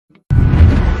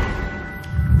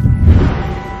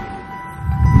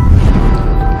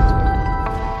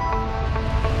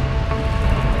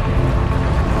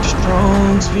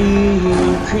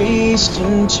Real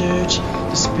Christian Church,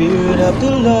 the Spirit of the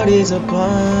Lord is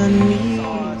upon me.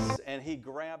 And he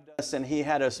grabbed us and he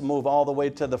had us move all the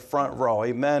way to the front row.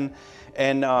 Amen.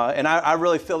 And I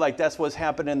really feel like that's what's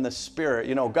happening in the Spirit.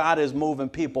 You know, God is moving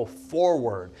people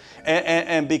forward.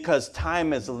 And because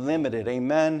time is limited.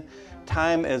 Amen.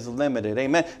 Time is limited.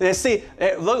 Amen. See,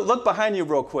 look behind you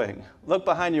real quick. Look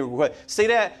behind you real quick. See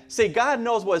that? See, God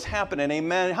knows what's happening.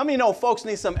 Amen. How many know folks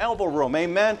need some elbow room?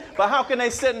 Amen. But how can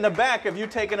they sit in the back if you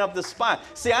taking up the spot?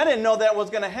 See, I didn't know that was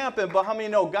going to happen, but how many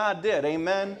know God did?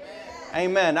 Amen.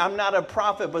 Amen. I'm not a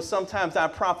prophet, but sometimes I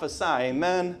prophesy.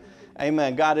 Amen.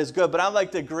 Amen. God is good. But I'd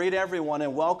like to greet everyone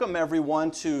and welcome everyone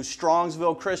to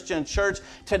Strongsville Christian Church.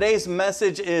 Today's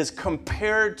message is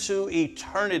compared to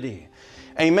eternity.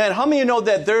 Amen. How many of you know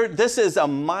that this is a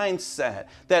mindset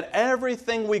that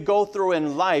everything we go through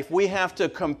in life, we have to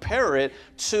compare it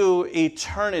to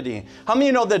eternity? How many of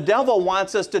you know the devil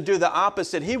wants us to do the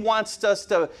opposite? He wants us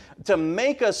to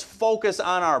make us focus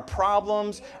on our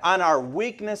problems, on our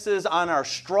weaknesses, on our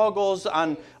struggles,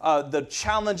 on the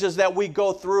challenges that we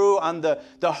go through, on the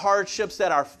hardships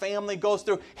that our family goes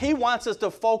through. He wants us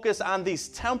to focus on these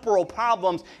temporal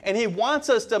problems, and he wants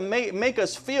us to make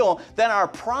us feel that our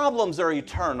problems are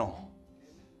eternal.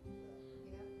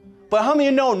 But how many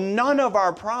of you know none of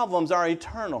our problems are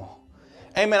eternal?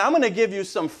 Amen. I'm going to give you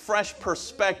some fresh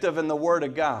perspective in the Word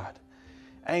of God.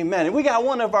 Amen. And we got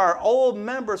one of our old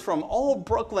members from Old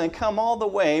Brooklyn come all the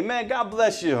way. Amen. God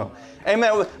bless you.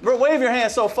 Amen. Wave your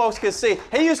hand so folks can see.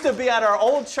 He used to be at our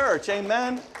old church.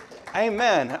 Amen.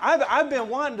 Amen. I've been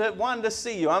wanting to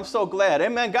see you. I'm so glad.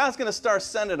 Amen. God's going to start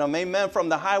sending them. Amen. From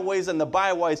the highways and the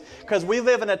byways. Because we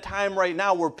live in a time right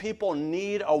now where people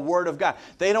need a word of God.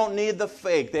 They don't need the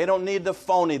fake. They don't need the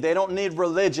phony. They don't need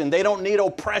religion. They don't need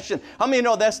oppression. How many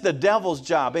know that's the devil's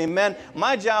job? Amen.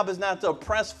 My job is not to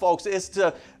oppress folks. It's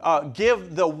to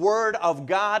give the word of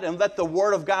God and let the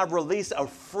word of God release a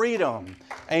freedom.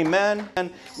 Amen.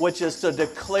 Which is to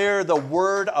declare the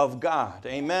word of God.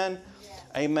 Amen.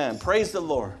 Amen. Praise the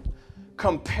Lord.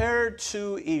 Compared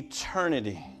to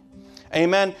eternity.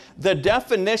 Amen. The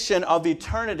definition of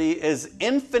eternity is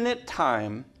infinite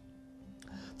time,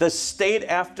 the state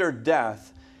after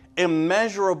death,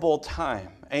 immeasurable time.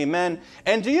 Amen.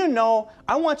 And do you know,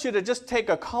 I want you to just take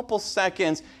a couple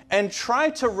seconds and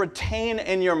try to retain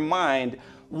in your mind,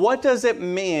 what does it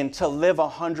mean to live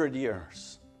 100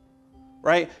 years?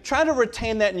 Right? Try to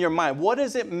retain that in your mind. What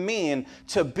does it mean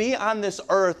to be on this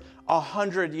earth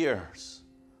 100 years?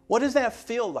 What does that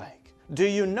feel like? Do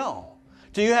you know?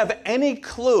 Do you have any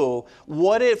clue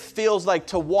what it feels like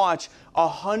to watch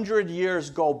 100 years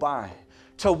go by?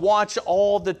 To watch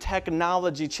all the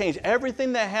technology change.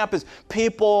 Everything that happens,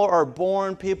 people are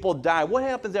born, people die. What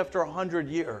happens after 100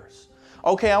 years?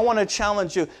 Okay, I want to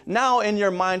challenge you. Now in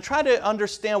your mind, try to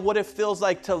understand what it feels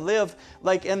like to live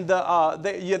like in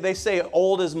they say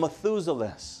old as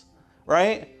Methuselah,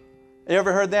 right? You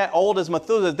ever heard that? Old as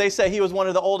Methuselah. They say he was one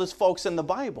of the oldest folks in the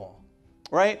Bible,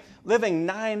 right? Living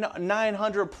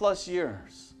 900 plus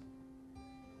years.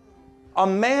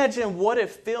 Imagine what it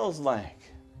feels like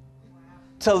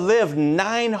to live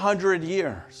 900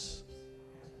 years.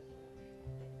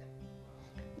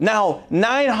 Now,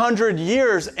 900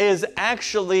 years is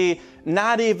actually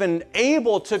not even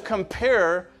able to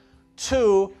compare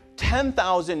to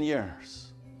 10,000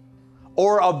 years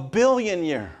or 1 billion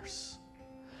years.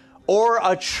 Or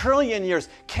 1 trillion years.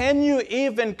 Can you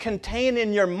even contain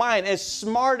in your mind, as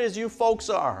smart as you folks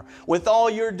are, with all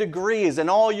your degrees and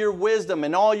all your wisdom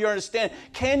and all your understanding,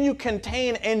 can you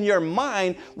contain in your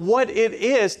mind what it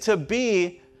is to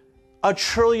be 1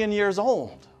 trillion years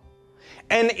old?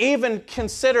 And even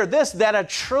consider this, that 1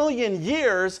 trillion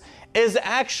years is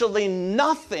actually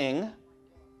nothing.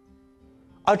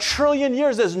 1 trillion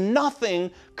years is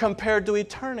nothing compared to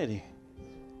eternity.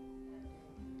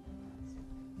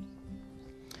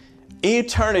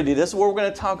 Eternity, this is what we're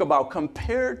going to talk about,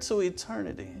 compared to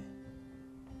eternity.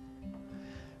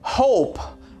 Hope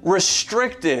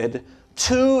restricted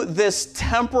to this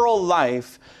temporal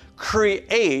life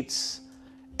creates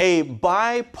a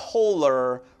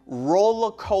bipolar roller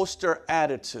coaster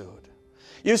attitude.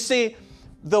 You see,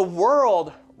 the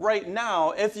world right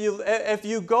now, if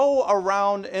you go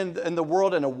around in the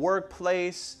world in a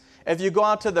workplace, if you go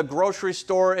out to the grocery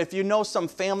store, if you know some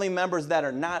family members that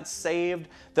are not saved,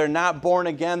 they're not born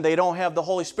again, they don't have the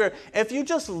Holy Spirit, if you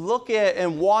just look at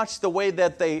and watch the way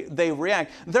that they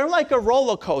react, they're like a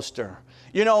roller coaster.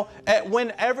 You know,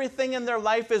 when everything in their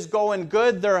life is going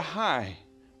good, they're high,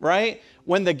 right?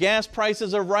 When the gas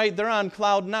prices are right, they're on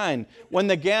cloud 9. When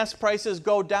the gas prices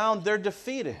go down, they're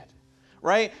defeated.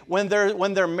 right? When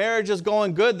their marriage is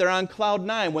going good, they're on cloud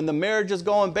 9. When the marriage is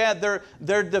going bad,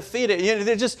 they're defeated. You know,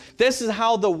 this is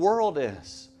how the world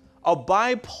is. A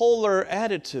bipolar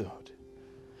attitude.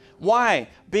 Why?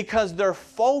 Because their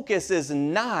focus is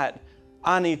not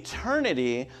on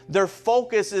eternity. Their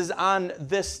focus is on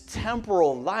this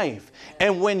temporal life.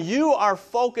 And when you are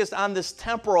focused on this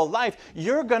temporal life,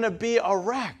 you're going to be a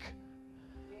wreck.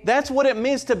 That's what it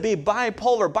means to be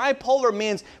bipolar. Bipolar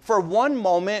means for one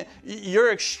moment,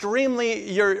 you're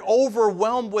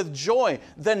overwhelmed with joy.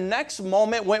 The next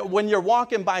moment, when you're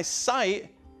walking by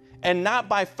sight and not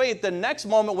by faith, the next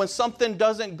moment when something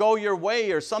doesn't go your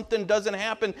way or something doesn't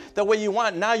happen the way you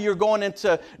want, now you're going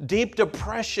into deep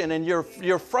depression and you're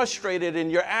frustrated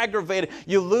and you're aggravated.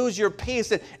 You lose your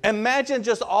peace. And imagine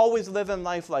just always living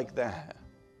life like that.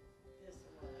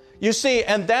 You see,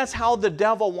 and that's how the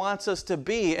devil wants us to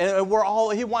be. And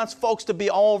he wants folks to be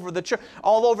all over the church,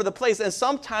 all over the place. And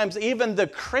sometimes even the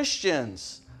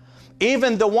Christians,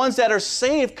 even the ones that are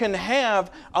saved, can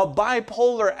have a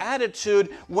bipolar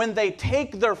attitude when they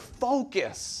take their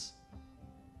focus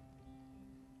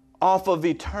off of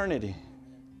eternity.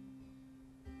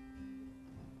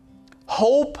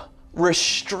 Hope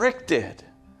restricted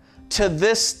to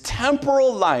this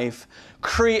temporal life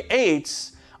creates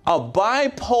a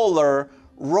bipolar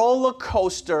roller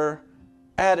coaster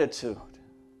attitude.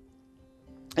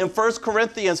 In 1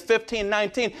 Corinthians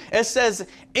 15:19, it says,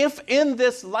 if in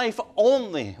this life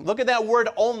only, look at that word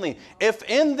only, if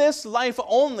in this life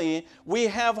only we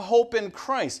have hope in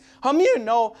Christ. How many of you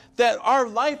know that our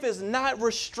life is not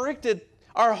restricted,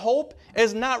 our hope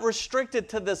is not restricted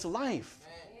to this life?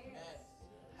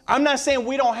 I'm not saying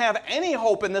we don't have any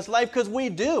hope in this life, because we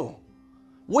do.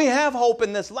 We have hope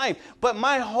in this life, but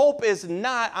my hope is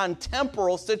not on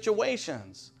temporal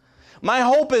situations. My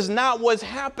hope is not what's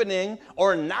happening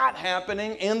or not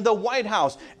happening in the White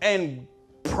House. And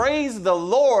praise the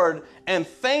Lord and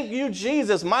thank you,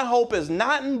 Jesus. My hope is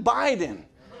not in Biden.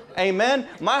 Amen.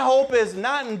 My hope is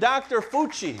not in Dr.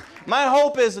 Fauci. My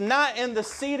hope is not in the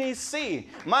CDC.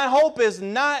 My hope is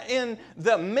not in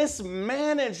the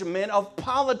mismanagement of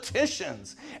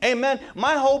politicians. Amen.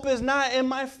 My hope is not in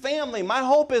my family. My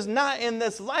hope is not in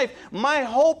this life. My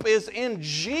hope is in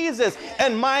Jesus.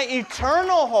 And my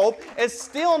eternal hope is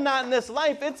still not in this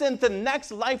life. It's in the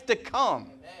next life to come.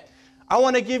 I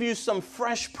want to give you some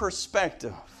fresh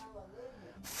perspective.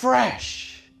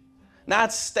 Fresh.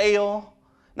 Not stale.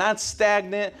 Not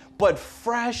stagnant, but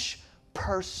fresh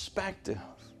perspective.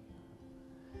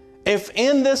 If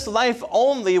in this life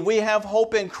only we have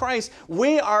hope in Christ,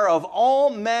 we are of all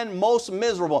men most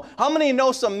miserable. How many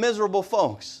know some miserable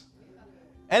folks?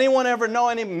 Anyone ever know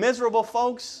any miserable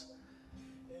folks?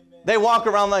 They walk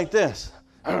around like this.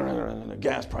 The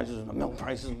gas prices and the milk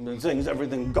prices and things,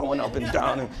 everything going up and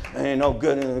down, and ain't no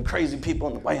good, and the crazy people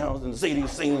in the White House and the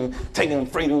CDC and taking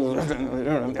freedom.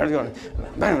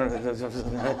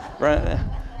 Right?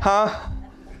 Huh?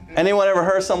 Anyone ever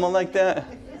heard someone like that?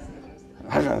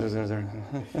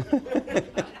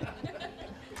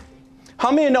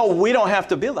 How many know we don't have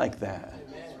to be like that?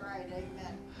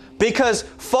 Because,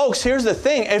 folks, here's the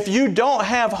thing. If you don't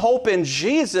have hope in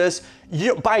Jesus,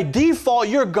 by default,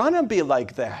 you're going to be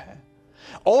like that.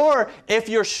 Or if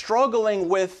you're struggling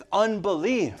with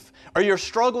unbelief or you're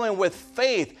struggling with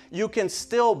faith, you can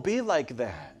still be like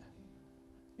that.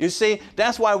 You see,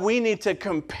 that's why we need to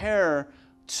compare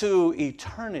to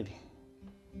eternity.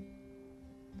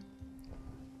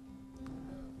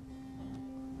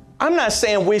 I'm not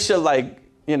saying we should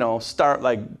start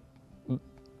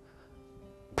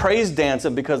praise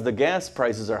dancing because the gas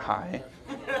prices are high.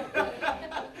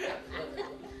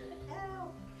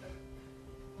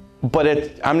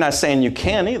 But I'm not saying you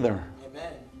can either.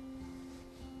 Amen.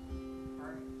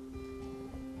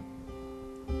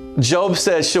 Job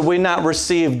says, should we not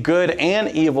receive good and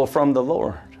evil from the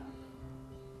Lord?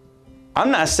 I'm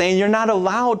not saying you're not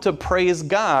allowed to praise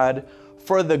God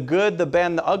for the good, the bad,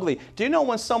 and the ugly. Do you know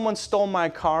when someone stole my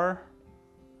car?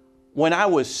 When I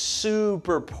was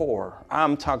super poor,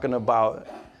 I'm talking about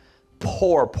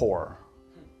poor,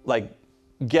 like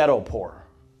ghetto poor.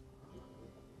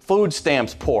 Food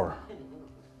stamps poor.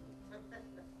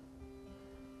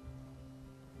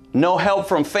 No help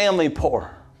from family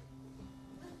poor.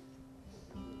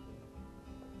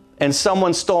 And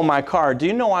someone stole my car. Do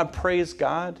you know I praised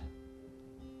God?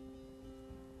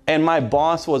 And my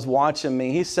boss was watching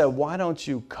me. He said, why don't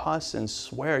you cuss and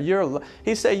swear?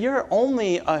 He said, you're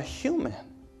only a human.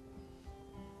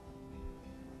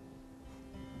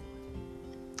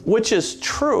 Which is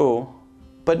true,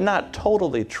 but not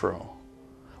totally true.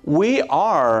 We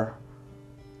are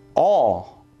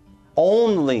all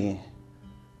only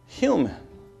human.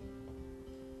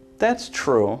 That's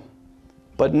true,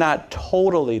 but not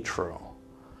totally true.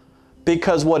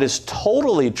 Because what is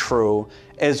totally true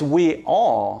is we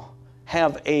all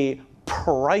have a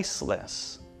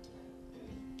priceless,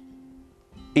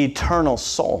 eternal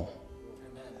soul.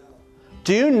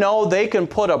 Do you know they can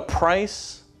put a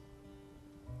price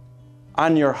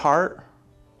on your heart?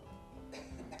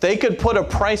 They could put a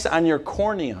price on your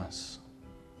corneas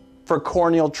for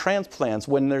corneal transplants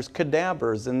when there's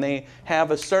cadavers and they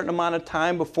have a certain amount of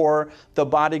time before the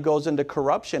body goes into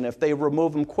corruption. If they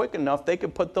remove them quick enough, they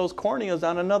could put those corneas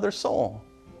on another soul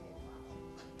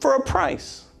for a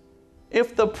price,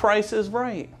 if the price is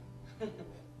right.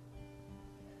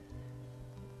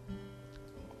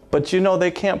 But you know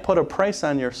they can't put a price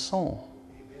on your soul.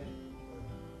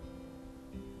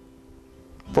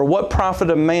 For what profit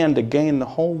a man to gain the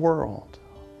whole world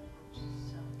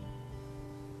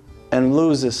and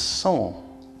lose his soul?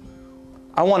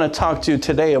 I want to talk to you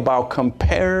today about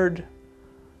compared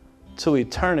to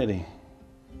eternity.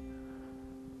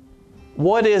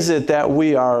 What is it that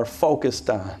we are focused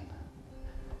on?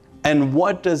 And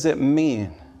what does it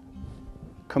mean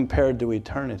compared to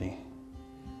eternity?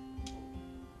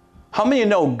 How many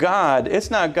know God,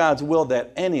 it's not God's will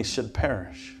that any should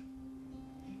perish?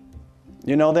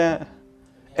 You know that?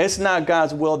 It's not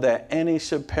God's will that any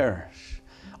should perish.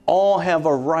 All have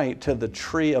a right to the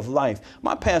tree of life.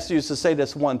 My pastor used to say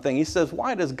this one thing. He says,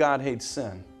 why does God hate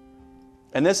sin?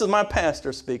 And this is my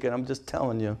pastor speaking. I'm just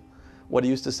telling you what he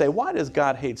used to say. Why does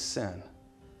God hate sin?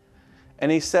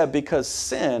 And he said, because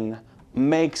sin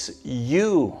makes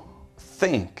you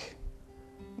think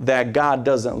that God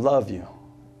doesn't love you.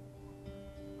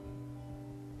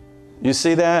 You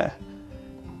see that?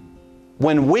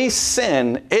 When we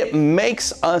sin, it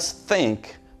makes us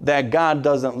think that God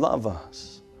doesn't love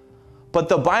us. But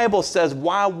the Bible says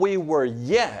while we were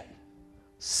yet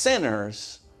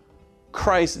sinners,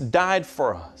 Christ died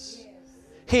for us.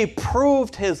 He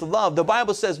proved his love. The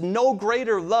Bible says no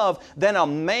greater love than a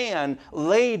man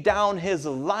lay down his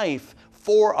life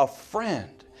for a friend.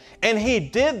 And he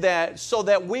did that so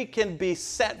that we can be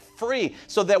set free,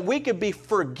 so that we could be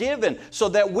forgiven, so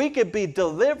that we could be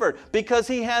delivered, because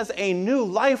he has a new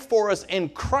life for us in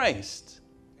Christ.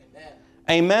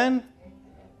 Amen. Amen?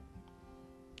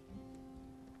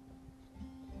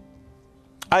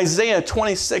 Isaiah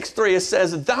 26:3, it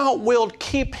says, thou wilt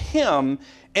keep him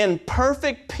in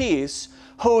perfect peace,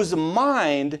 whose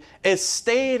mind is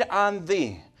stayed on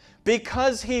thee,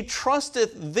 because he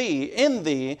trusteth thee in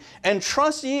thee, and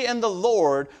trust ye in the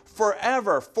Lord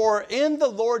forever. For in the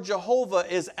Lord Jehovah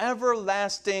is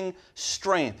everlasting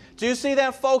strength. Do you see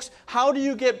that, folks? How do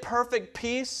you get perfect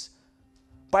peace?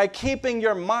 By keeping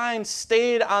your mind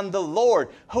stayed on the Lord.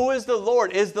 Who is the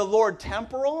Lord? Is the Lord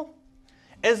temporal?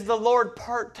 Is the Lord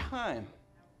part-time?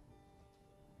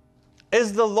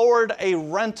 Is the Lord a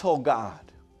rental God?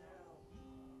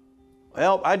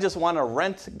 Well, I just want to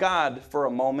rent God for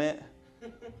a moment.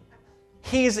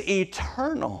 He's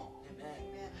eternal.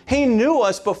 He knew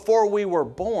us before we were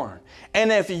born.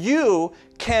 And if you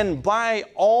can, by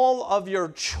all of your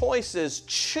choices,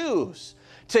 choose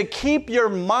to keep your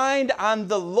mind on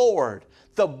the Lord,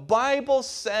 the Bible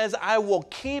says, I will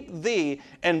keep thee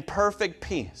in perfect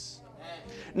peace.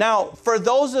 Now, for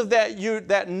those of you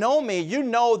that know me, you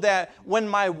know that when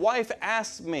my wife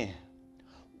asks me,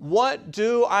 what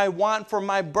do I want for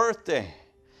my birthday?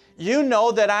 You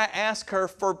know that I ask her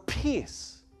for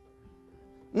peace.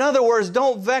 In other words,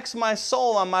 don't vex my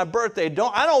soul on my birthday.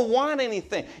 I don't want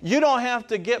anything. You don't have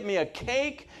to get me a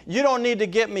cake. You don't need to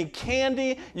get me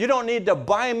candy. You don't need to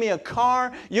buy me a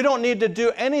car. You don't need to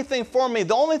do anything for me.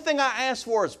 The only thing I ask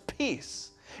for is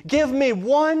peace. Give me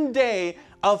one day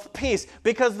of peace,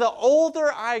 because the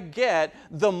older I get,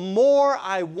 the more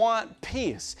I want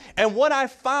peace. And what I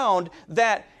found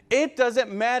that it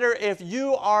doesn't matter if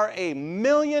you are a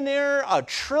millionaire, a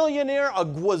trillionaire, a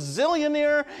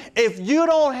gazillionaire, if you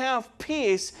don't have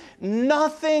peace,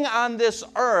 nothing on this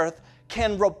earth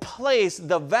can replace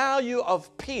the value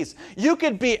of peace. You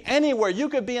could be anywhere. You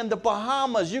could be in the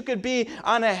Bahamas. You could be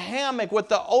on a hammock with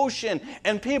the ocean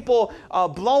and people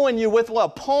blowing you with a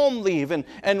palm leaf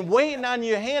and waiting on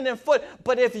you hand and foot.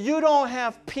 But if you don't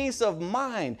have peace of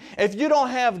mind, if you don't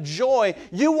have joy,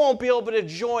 you won't be able to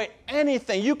enjoy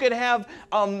anything. You could have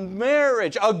a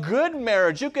marriage, a good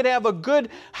marriage. You could have a good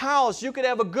house. You could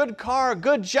have a good car, a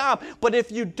good job. But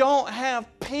if you don't have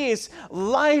peace,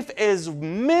 life is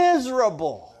miserable.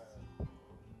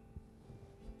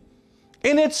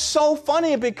 And it's so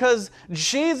funny because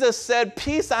Jesus said,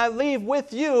 peace I leave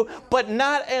with you, but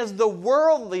not as the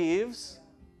world leaves.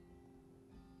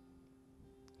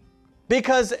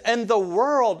 Because in the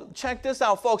world, check this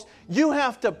out, folks, you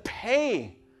have to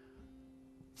pay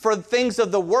for things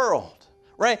of the world.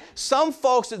 Right? Some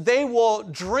folks, they will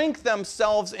drink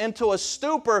themselves into a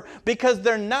stupor because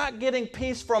they're not getting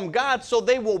peace from God, so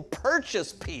they will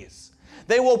purchase peace.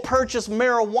 They will purchase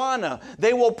marijuana.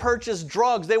 They will purchase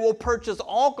drugs. They will purchase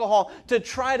alcohol to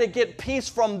try to get peace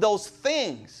from those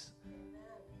things.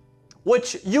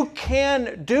 Which you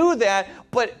can do that,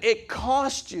 but it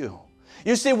costs you.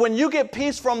 You see, when you get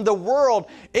peace from the world,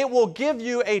 it will give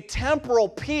you a temporal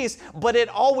peace, but it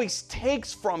always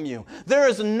takes from you. There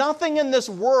is nothing in this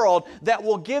world that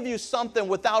will give you something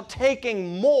without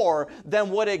taking more than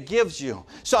what it gives you.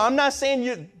 So I'm not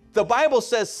saying the Bible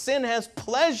says sin has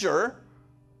pleasure,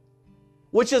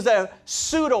 which is a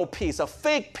pseudo peace, a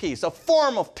fake peace, a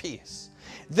form of peace.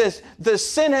 The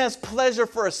sin has pleasure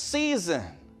for a season.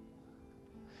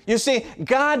 You see,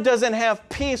 God doesn't have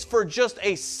peace for just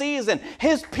a season.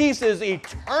 His peace is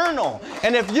eternal.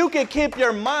 And if you can keep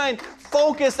your mind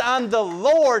focused on the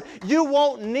Lord, you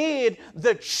won't need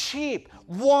the cheap,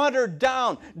 watered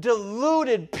down,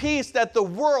 diluted peace that the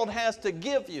world has to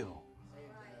give you.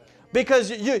 Because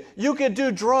you could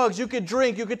do drugs, you could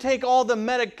drink, you could take all the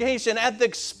medication at the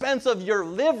expense of your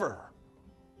liver.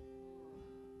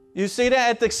 You see that?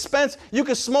 At the expense, you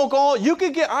could smoke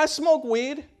I smoke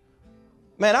weed.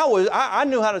 Man, I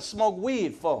knew how to smoke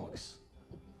weed, folks.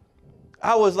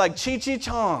 I was like Cheech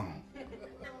Chong.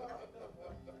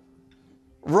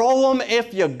 Roll them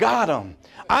if you got them.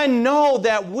 I know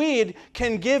that weed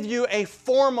can give you a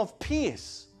form of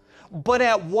peace, but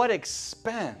at what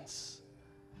expense?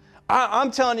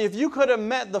 I'm telling you, if you could have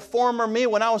met the former me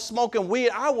when I was smoking weed,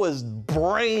 I was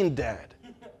brain dead.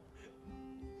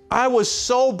 I was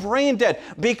so brain dead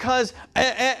because,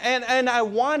 and I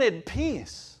wanted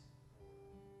peace.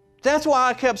 That's why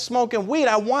I kept smoking weed.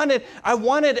 I wanted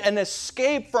an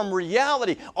escape from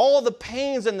reality. All the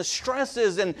pains and the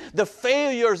stresses and the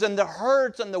failures and the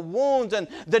hurts and the wounds and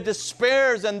the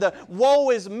despairs and the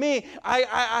woe is me.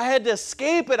 I had to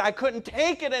escape it. I couldn't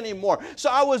take it anymore.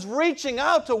 So I was reaching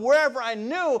out to wherever I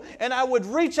knew, and I would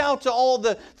reach out to all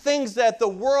the things that the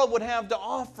world would have to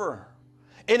offer.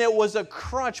 And it was a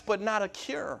crutch, but not a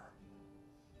cure.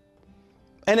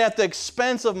 And at the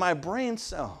expense of my brain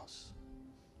cells.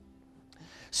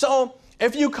 So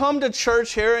if you come to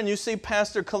church here and you see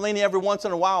Pastor Kalini every once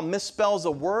in a while misspells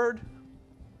a word,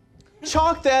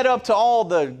 chalk that up to all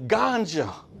the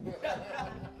ganja.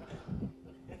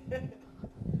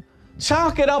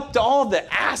 Chalk it up to all the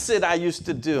acid I used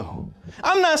to do.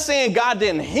 I'm not saying God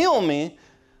didn't heal me,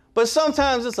 but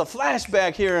sometimes it's a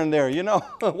flashback here and there, you know.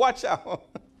 Watch out.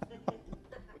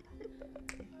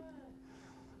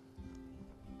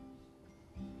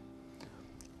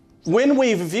 When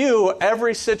we view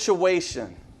every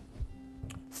situation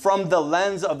from the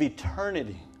lens of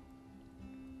eternity,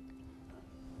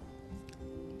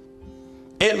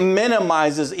 it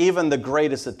minimizes even the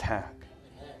greatest attack.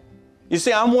 You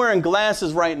see, I'm wearing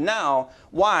glasses right now.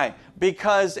 Why?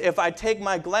 Because if I take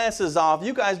my glasses off,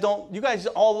 you guys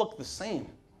all look the same.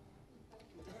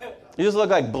 You just look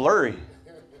like blurry.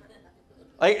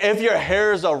 Like if your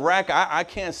hair is a wreck, I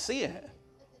can't see it.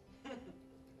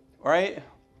 Right?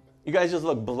 You guys just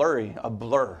look blurry, a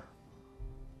blur,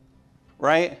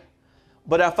 right?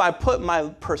 But if I put my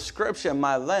prescription,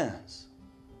 my lens,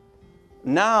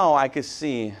 now I can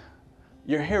see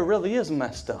your hair really is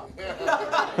messed up.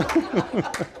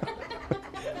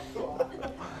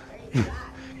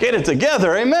 Get it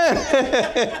together, amen?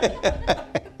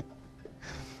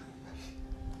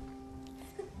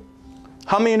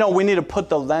 How many know we need to put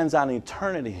the lens on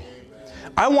eternity?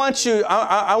 I want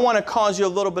to cause you a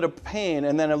little bit of pain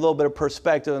and then a little bit of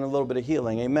perspective and a little bit of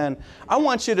healing. Amen. I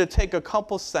want you to take a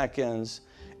couple seconds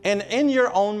and in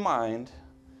your own mind,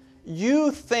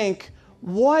 you think,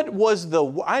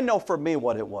 I know for me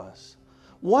what it was.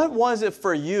 What was it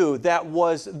for you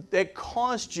that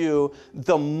caused you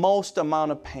the most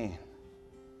amount of pain?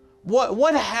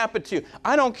 What happened to you?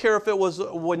 I don't care if it was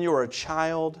when you were a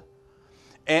child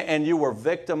and you were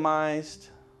victimized.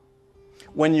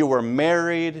 When you were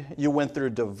married, you went through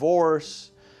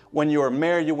divorce. When you were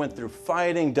married, you went through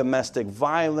fighting, domestic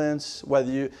violence.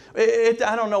 I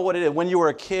don't know what it is. When you were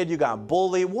a kid, you got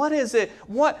bullied. What is it?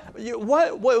 What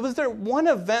was there one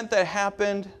event that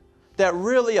happened that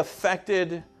really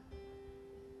affected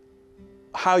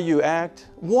how you act?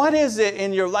 What is it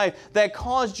in your life that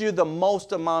caused you the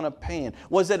most amount of pain?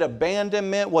 Was it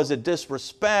abandonment? Was it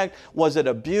disrespect? Was it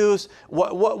abuse?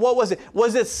 What was it?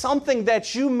 Was it something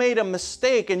that you made a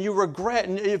mistake and you regret,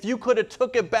 and if you could have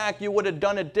took it back, you would have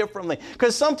done it differently?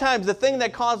 Because sometimes the thing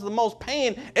that caused the most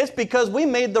pain is because we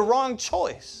made the wrong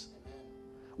choice.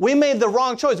 We made the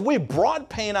wrong choice. We brought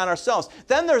pain on ourselves.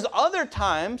 Then there's other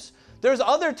times There's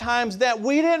other times that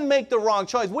we didn't make the wrong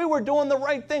choice. We were doing the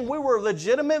right thing. We were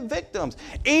legitimate victims.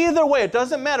 Either way, it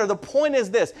doesn't matter. The point is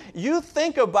this. You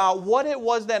think about what it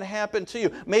was that happened to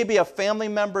you. Maybe a family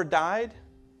member died.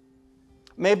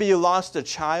 Maybe you lost a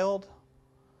child.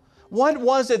 What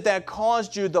was it that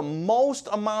caused you the most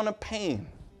amount of pain?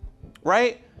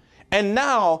 Right? And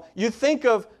now you think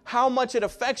of how much it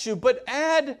affects you, but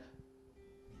add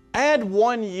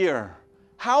 1 year.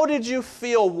 How did you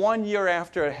feel 1 year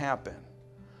after it happened?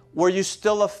 Were you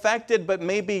still affected, but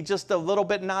maybe just a little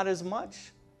bit not as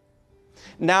much?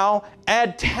 Now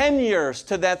add 10 years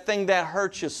to that thing that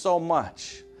hurt you so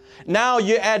much. Now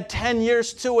you add 10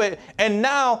 years to it, and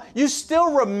now you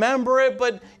still remember it,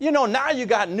 but now you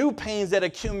got new pains that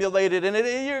accumulated,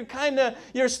 and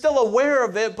you're still aware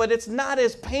of it, but it's not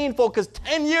as painful because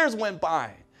 10 years went by.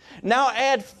 Now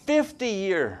add 50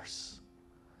 years.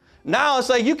 Now it's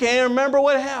like you can't remember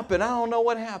what happened. I don't know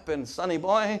what happened, sonny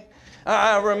boy.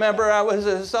 I remember I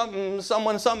was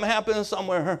something happened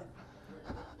somewhere.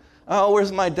 Oh,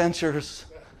 where's my dentures?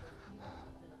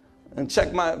 And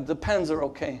check the pens are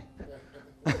okay.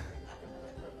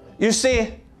 You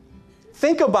see,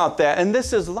 think about that, and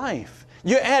this is life.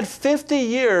 You add 50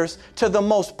 years to the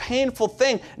most painful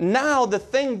thing. Now the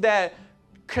thing that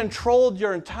controlled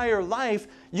your entire life,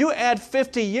 you add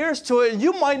 50 years to it,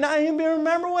 you might not even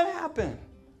remember what happened.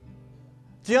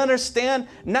 Do you understand?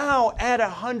 Now add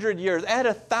 100 years, add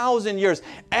 1,000 years,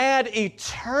 add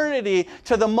eternity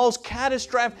to the most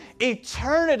catastrophic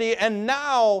eternity, and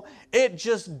now it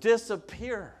just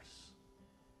disappears.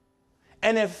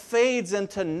 And it fades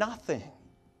into nothing.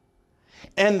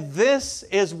 And this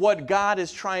is what God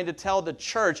is trying to tell the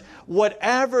church.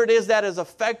 Whatever it is that has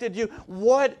affected you,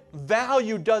 what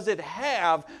value does it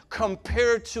have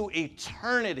compared to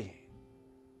eternity?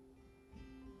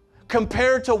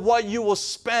 Compared to what you will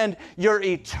spend your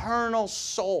eternal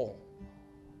soul.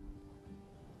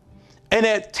 And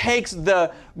it takes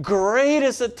the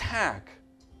greatest attack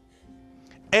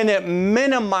and it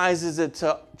minimizes it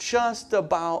to just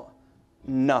about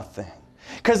nothing.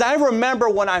 Because I remember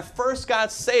when I first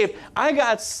got saved, I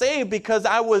got saved because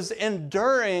I was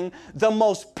enduring the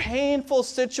most painful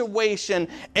situation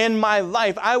in my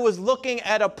life. I was looking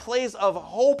at a place of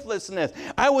hopelessness.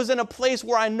 I was in a place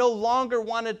where I no longer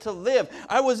wanted to live.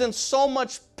 I was in so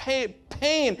much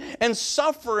pain and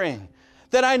suffering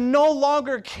that I no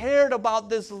longer cared about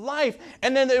this life.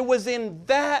 And then it was in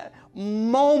that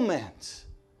moment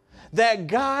that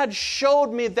God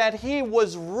showed me that He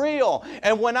was real.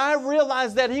 And when I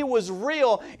realized that He was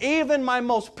real, even my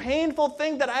most painful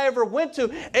thing that I ever went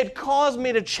to, it caused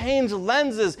me to change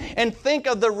lenses and think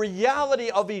of the reality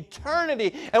of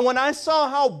eternity. And when I saw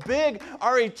how big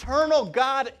our eternal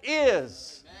God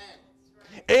is,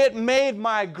 it made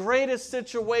my greatest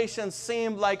situation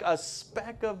seem like a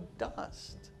speck of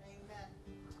dust.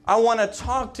 I want to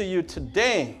talk to you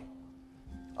today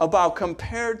about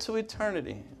compared to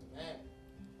eternity.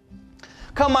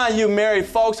 Come on, you married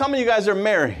folks. How many of you guys are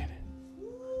married?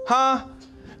 Huh?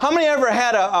 How many ever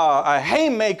had a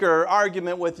haymaker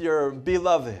argument with your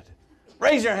beloved?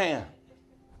 Raise your hand.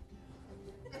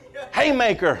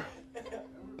 Haymaker.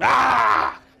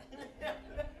 Ah!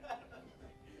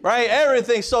 Right?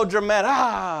 Everything's so dramatic.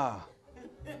 Ah!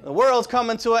 The world's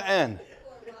coming to an end.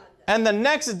 And the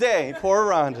next day, poor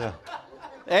Rhonda.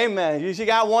 Amen. She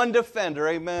got one defender.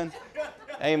 Amen.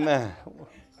 Amen.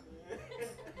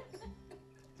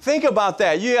 Think about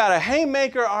that. You got a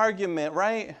haymaker argument,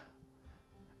 right?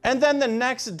 And then the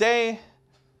next day,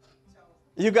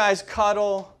 you guys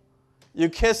cuddle, you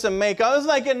kiss and make up. It's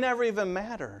like it never even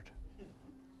mattered.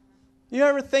 You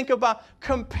ever think about,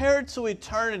 compared to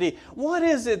eternity, what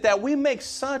is it that we make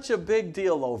such a big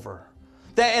deal over?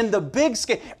 That in the big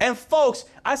scale, and folks,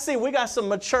 I see we got some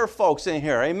mature folks in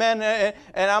here, amen?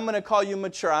 And I'm going to call you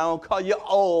mature. I don't call you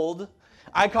old.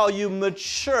 I call you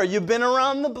mature. You've been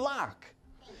around the block.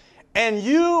 And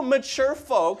you mature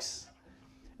folks,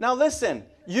 now listen,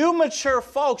 you mature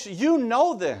folks, you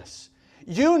know this.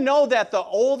 You know that the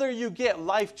older you get,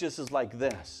 life just is like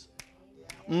this.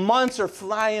 Months are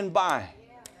flying by.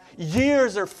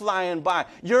 Years are flying by.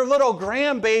 Your little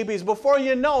grandbabies, before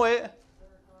you know it,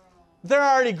 they're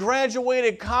already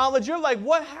graduated college. You're like,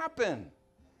 what happened?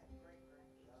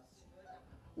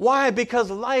 Why?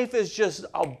 Because life is just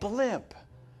a blip.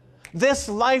 This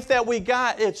life that we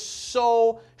got, it's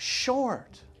so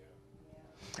short.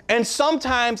 And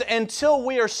sometimes until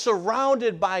we are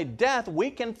surrounded by death,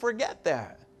 we can forget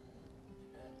that.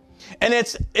 And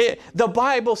the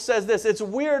Bible says this. It's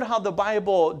weird how the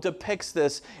Bible depicts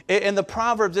this. In the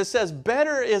Proverbs, it says,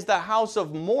 better is the house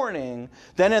of mourning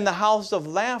than in the house of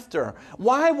laughter.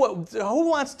 Why?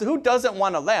 Who doesn't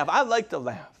want to laugh? I like to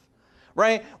laugh.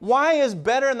 Right? Why is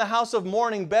better in the house of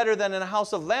mourning better than in a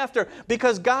house of laughter?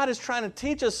 Because God is trying to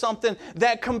teach us something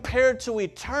that compared to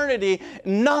eternity,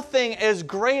 nothing is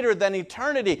greater than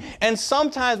eternity. And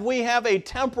sometimes we have a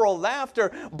temporal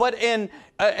laughter, but in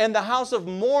the house of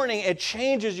mourning, it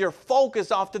changes your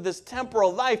focus off to this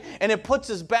temporal life, and it puts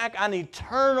us back on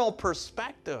eternal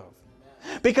perspective.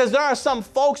 Because there are some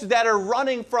folks that are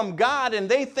running from God and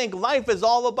they think life is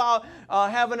all about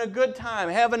having a good time,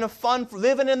 having a fun,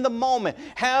 living in the moment,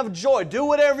 have joy, do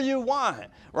whatever you want,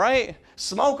 right?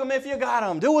 Smoke them if you got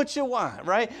them, do what you want,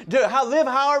 right? Live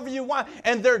however you want.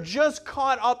 And they're just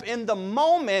caught up in the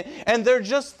moment, and they're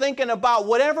just thinking about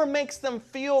whatever makes them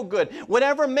feel good,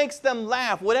 whatever makes them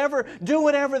laugh, do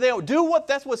whatever they do.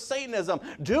 That's what Satanism,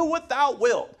 do what thou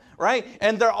wilt. Right?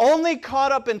 And they're only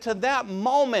caught up into that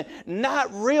moment,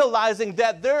 not realizing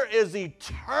that there is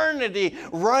eternity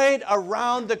right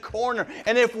around the corner.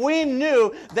 And if we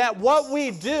knew that what we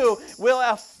do will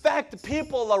affect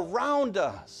people around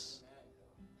us,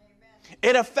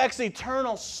 it affects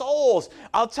eternal souls.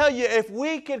 I'll tell you, if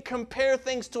we could compare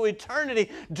things to eternity,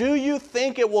 do you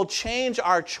think it will change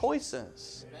our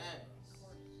choices?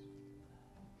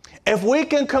 If we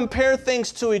can compare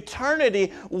things to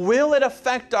eternity, will it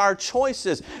affect our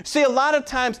choices? See, a lot of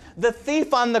times, the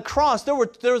thief on the cross, there was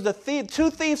two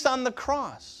thieves on the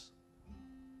cross.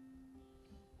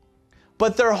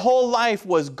 But their whole life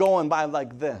was going by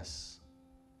like this.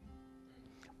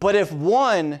 But if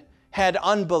one had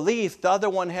unbelief, the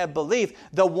other one had belief.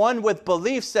 The one with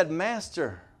belief said,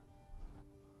 Master,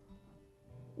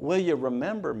 will you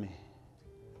remember me?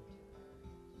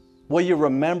 Will you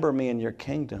remember me in your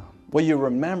kingdom? Will you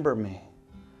remember me?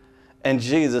 And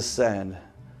Jesus said,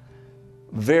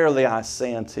 verily I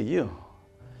say unto you,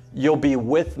 you'll be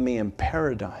with me in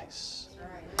paradise.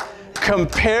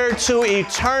 Compared to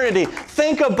eternity.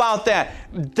 Think about that.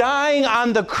 Dying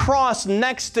on the cross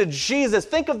next to Jesus.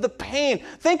 Think of the pain.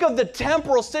 Think of the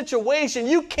temporal situation.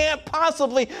 You can't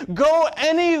possibly go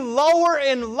any lower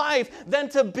in life than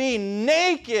to be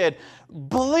naked,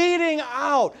 bleeding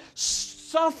out,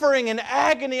 suffering and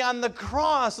agony on the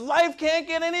cross. Life can't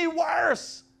get any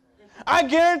worse. I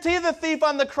guarantee the thief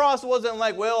on the cross wasn't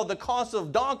like, well, the cost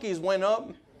of donkeys went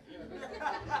up.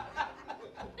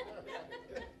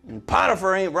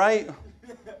 Potiphar ain't right.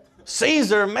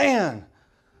 Caesar, man,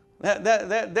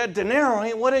 that dinero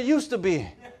ain't what it used to be.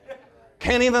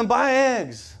 Can't even buy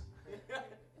eggs.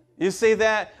 You see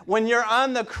that? When you're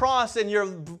on the cross and you're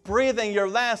breathing your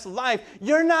last life,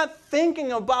 you're not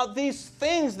thinking about these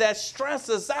things that stress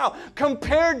us out.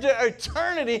 Compared to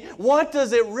eternity, what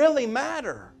does it really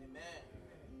matter?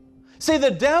 Amen. See,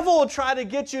 the devil will try to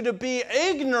get you to be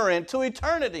ignorant to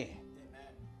eternity.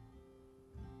 Amen.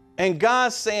 And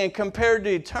God's saying, compared to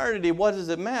eternity, what does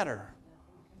it matter?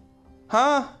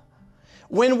 Huh?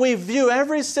 When we view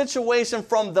every situation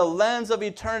from the lens of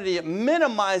eternity, it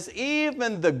minimizes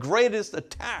even the greatest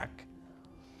attack.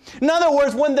 In other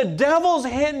words, when the devil's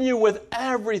hitting you with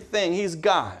everything he's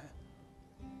got,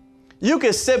 you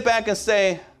can sit back and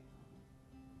say,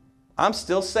 I'm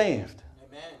still saved.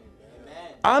 Amen.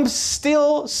 Amen. I'm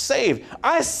still saved.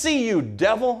 I see you,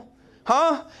 devil.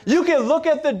 Huh? You can look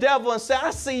at the devil and say,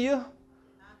 I see you.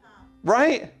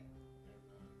 Right?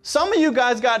 Some of you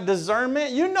guys got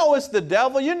discernment. You know it's the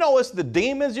devil. You know it's the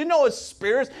demons. You know it's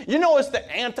spirits. You know it's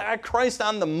the Antichrist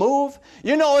on the move.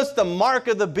 You know it's the mark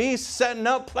of the beast setting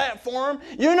up platform.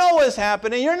 You know what's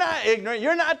happening. You're not ignorant.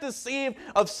 You're not deceived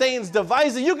of Satan's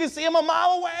devices. You can see him a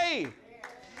mile away.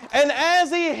 And as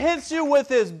he hits you with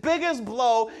his biggest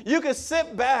blow, you can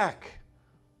sit back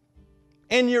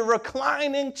in your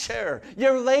reclining chair,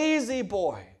 your lazy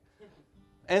boy,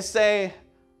 and say,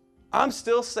 I'm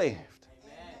still saved.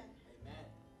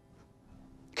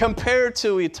 Compared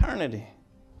to eternity.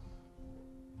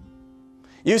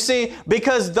 You see,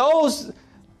 because those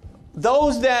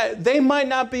that they might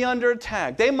not be under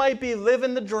attack, they might be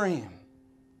living the dream.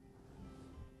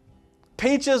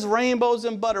 Peaches, rainbows,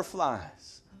 and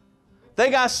butterflies. They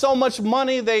got so much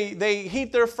money, they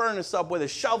heat their furnace up with it,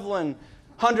 shoveling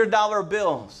 $100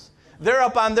 bills. They're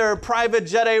up on their private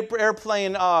jet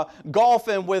airplane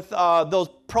golfing with those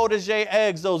protege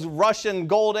eggs, those Russian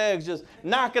gold eggs, just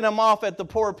knocking them off at the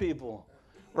poor people,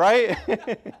 right?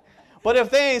 But if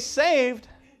they ain't saved,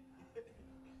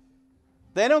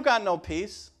 they don't got no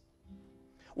peace.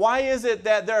 Why is it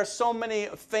that there are so many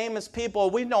famous people,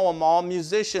 we know them all,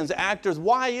 musicians, actors,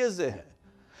 why is it?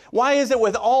 Why is it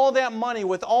with all that money,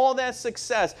 with all that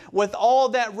success, with all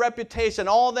that reputation,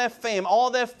 all that fame,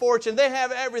 all that fortune, they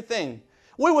have everything.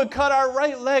 We would cut our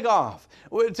right leg off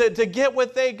to get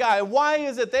what they got. Why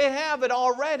is it they have it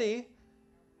already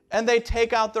and they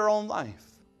take out their own life?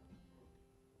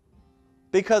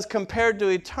 Because compared to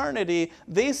eternity,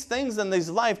 these things in this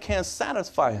life can't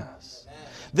satisfy us.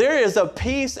 There is a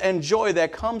peace and joy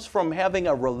that comes from having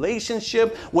a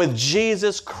relationship with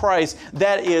Jesus Christ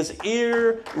that is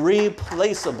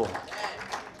irreplaceable.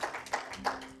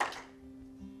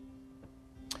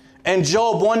 In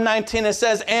Job 1:19 it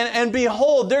says, and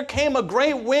behold, there came a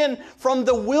great wind from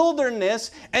the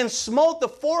wilderness and smote the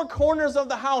four corners of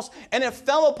the house, and it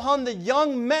fell upon the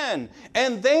young men,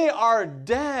 and they are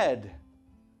dead.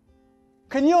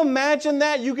 Can you imagine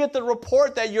that? You get the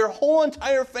report that your whole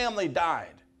entire family died.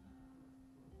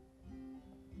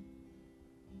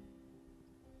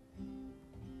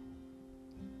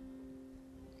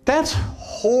 That's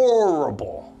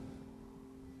horrible.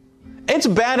 It's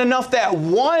bad enough that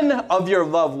one of your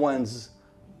loved ones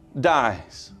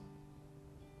dies.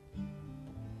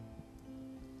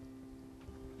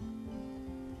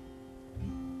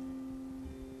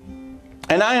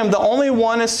 And I am the only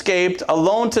one escaped,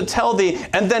 alone to tell thee.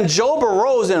 And then Job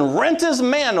arose and rent his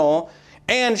mantle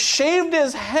and shaved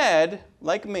his head,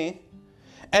 like me,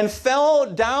 and fell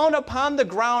down upon the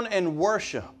ground and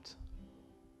worshiped.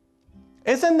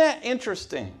 Isn't that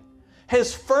interesting?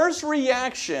 His first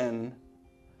reaction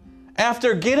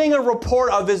after getting a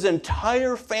report of his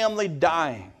entire family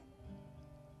dying.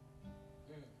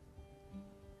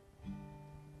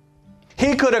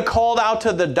 He could have called out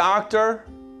to the doctor.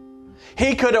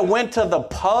 He could have went to the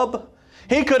pub.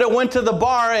 He could have went to the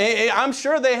bar. I'm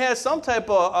sure they had some type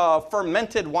of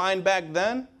fermented wine back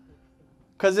then,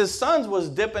 because his sons was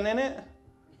dipping in it.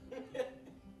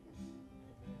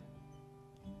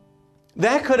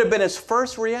 That could have been his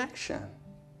first reaction.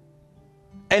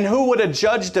 And who would have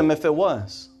judged him if it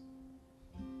was?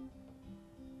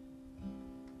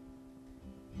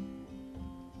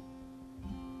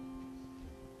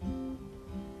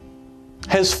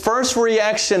 His first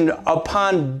reaction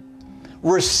upon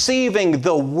receiving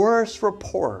the worst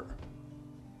report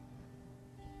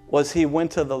was he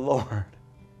went to the Lord.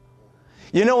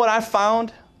 You know what I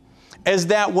found? Is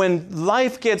that when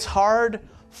life gets hard,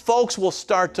 folks will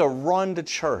start to run to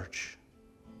church.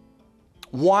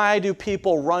 Why do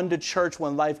people run to church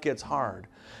when life gets hard?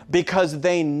 Because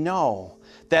they know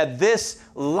that this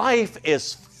life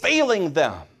is failing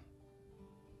them.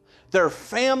 Their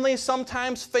family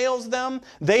sometimes fails them.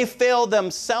 They fail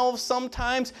themselves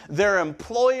sometimes. Their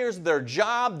employers, their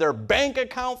job, their bank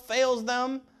account fails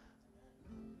them.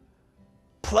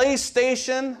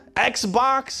 PlayStation,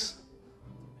 Xbox,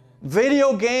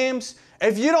 video games.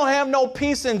 If you don't have no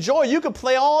peace and joy, you can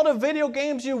play all the video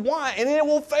games you want and it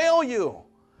will fail you.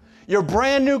 Your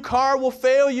brand new car will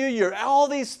fail you. All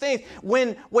these things.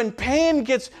 When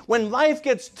life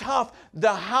gets tough,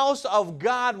 the house of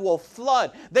God will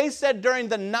flood. They said during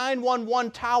the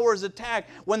 9/11 towers attack,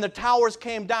 when the towers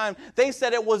came down, they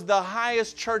said it was the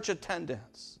highest church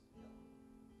attendance.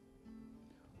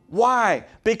 Why?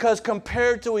 Because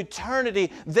compared to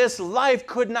eternity, this life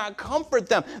could not comfort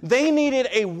them. They needed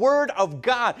a word of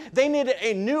God. They needed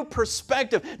a new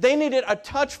perspective. They needed a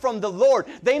touch from the Lord.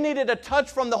 They needed a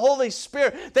touch from the Holy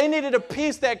Spirit. They needed a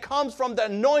peace that comes from the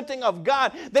anointing of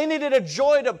God. They needed a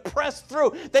joy to press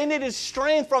through. They needed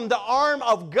strength from the arm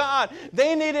of God.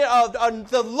 They needed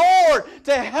the Lord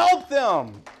to help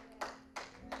them.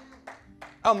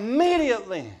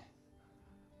 Immediately,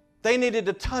 they needed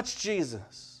to touch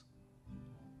Jesus.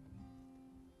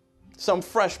 Some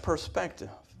fresh perspective.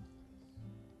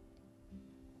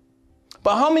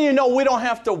 But how many of you know we don't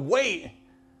have to wait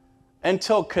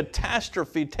until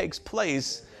catastrophe takes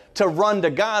place to run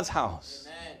to God's house?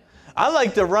 Amen. I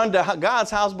like to run to God's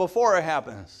house before it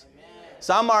happens. Amen.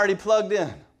 So I'm already plugged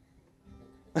in.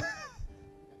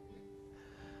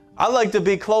 I like to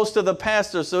be close to the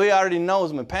pastor so he already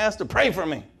knows me. Pastor, pray for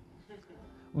me.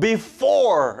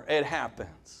 Before it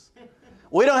happens.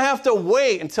 We don't have to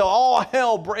wait until all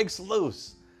hell breaks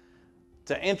loose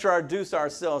to introduce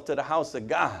ourselves to the house of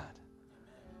God.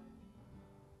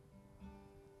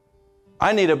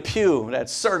 I need a pew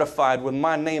that's certified with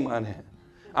my name on it.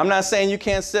 I'm not saying you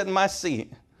can't sit in my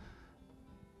seat,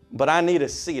 but I need a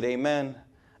seat, amen?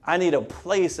 I need a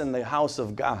place in the house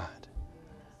of God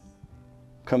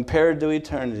compared to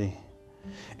eternity.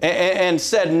 And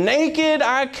said, naked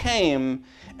I came,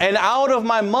 and out of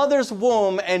my mother's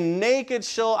womb, and naked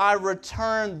shall I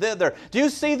return thither. Do you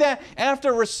see that?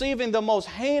 After receiving the most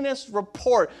heinous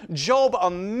report, Job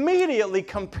immediately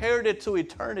compared it to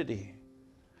eternity.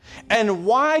 And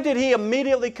why did he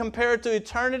immediately compare it to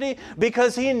eternity?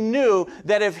 Because he knew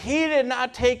that if he did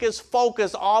not take his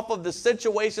focus off of the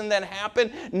situation that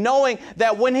happened, knowing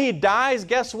that when he dies,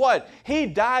 guess what? He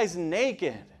dies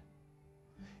naked.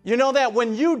 You know that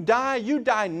when you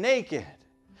die naked.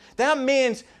 That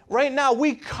means right now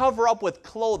we cover up with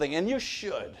clothing, and you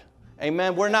should.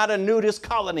 Amen. We're not a nudist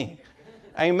colony.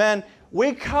 Amen.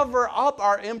 We cover up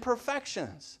our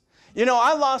imperfections. You know,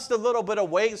 I lost a little bit of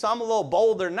weight, so I'm a little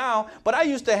bolder now, but I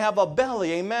used to have a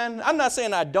belly, amen? I'm not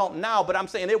saying I don't now, but I'm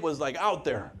saying it was like out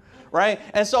there, right?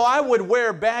 And so I would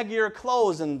wear baggier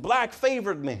clothes, and black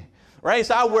favored me, right?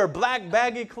 So I wear black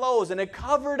baggy clothes, and it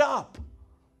covered up.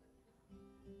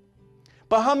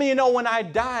 But how many of you know when I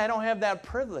die, I don't have that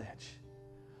privilege?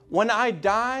 When I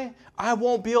die, I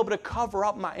won't be able to cover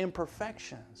up my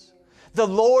imperfections. The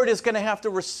Lord is going to have to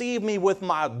receive me with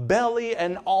my belly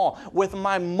and all, with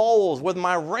my moles, with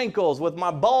my wrinkles, with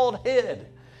my bald head.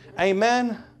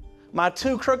 Amen. My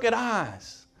 2 crooked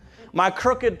eyes, my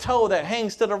crooked toe that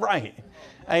hangs to the right.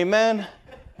 Amen.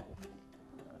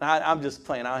 I'm just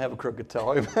playing. I don't have a crooked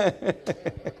toe. Amen.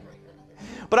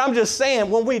 But I'm just saying,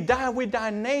 when we die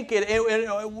naked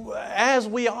as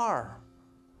we are.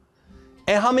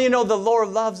 And how many of you know the Lord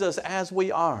loves us as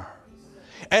we are?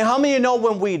 And how many of you know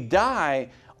when we die,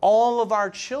 all of our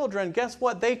children, guess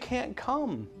what? They can't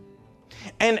come.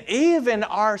 And even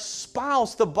our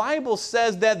spouse, the Bible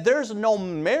says that there's no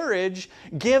marriage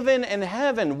given in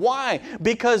heaven. Why?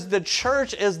 Because the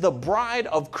church is the bride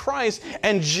of Christ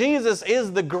and Jesus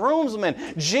is the groomsman.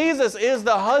 Jesus is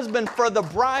the husband for the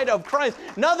bride of Christ.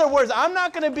 In other words, I'm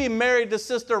not going to be married to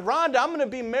Sister Rhonda. I'm going to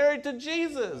be married to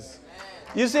Jesus.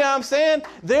 You see what I'm saying?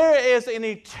 There is an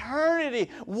eternity.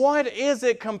 What is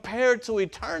it compared to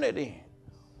eternity?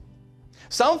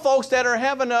 Some folks that are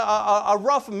having a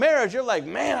rough marriage, you're like,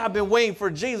 man, I've been waiting for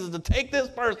Jesus to take this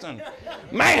person.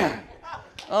 Man,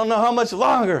 I don't know how much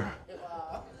longer.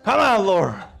 Come on,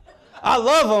 Lord. I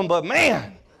love them, but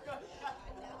man,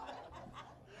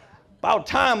 about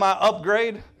time I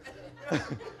upgrade.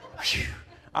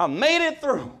 I made it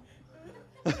through.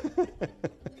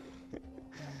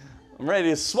 I'm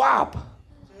ready to swap.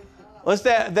 What's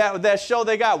that show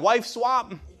they got? Wife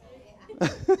Swap?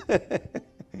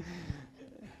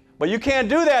 But you can't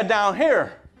do that down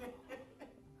here.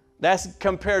 That's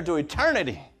compared to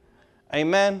eternity.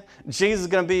 Amen. Jesus is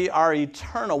going to be our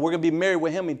eternal. We're going to be married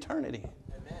with him eternity.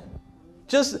 Amen.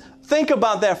 Just think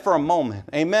about that for a moment.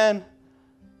 Amen.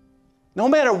 No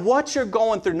matter what you're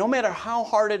going through, no matter how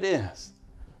hard it is,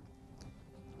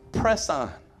 press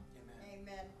on.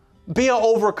 Amen. Be an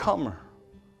overcomer.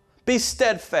 Be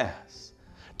steadfast.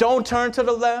 Don't turn to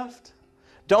the left.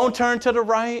 Don't turn to the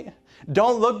right.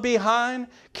 Don't look behind.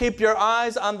 Keep your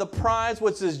eyes on the prize,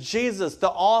 which is Jesus,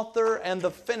 the author and the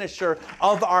finisher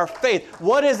of our faith.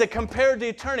 What is it compared to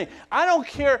eternity? I don't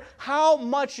care how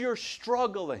much you're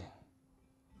struggling.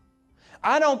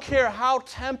 I don't care how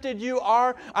tempted you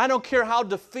are. I don't care how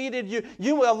defeated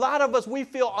you. A lot of us, we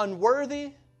feel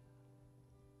unworthy.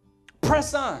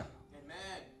 Press on. Amen.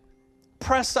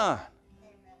 Press on.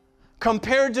 Amen.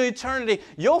 Compared to eternity,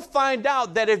 you'll find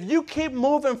out that if you keep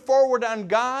moving forward on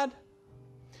God,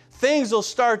 things will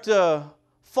start to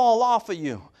fall off of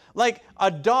you. Like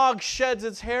a dog sheds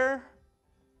its hair.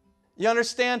 You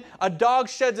understand? A dog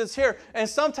sheds its hair. And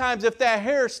sometimes if that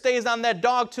hair stays on that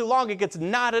dog too long, it gets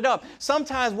knotted up.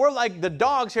 Sometimes we're like the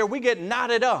dogs here. We get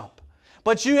knotted up.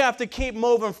 But you have to keep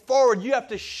moving forward. You have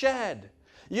to shed.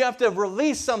 You have to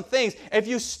release some things. If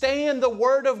you stay in the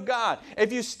Word of God,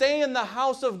 if you stay in the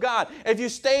house of God, if you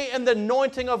stay in the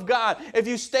anointing of God, if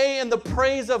you stay in the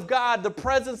praise of God, the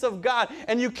presence of God,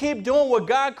 and you keep doing what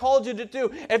God called you to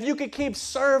do, if you could keep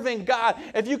serving God,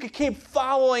 if you could keep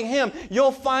following Him,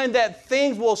 you'll find that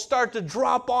things will start to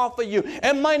drop off of you.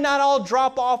 It might not all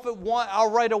drop off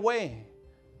right away.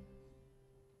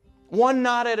 One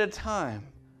knot at a time.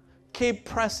 Keep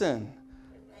pressing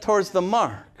towards the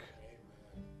mark.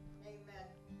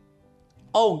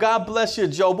 Oh, God bless you,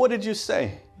 Job. What did you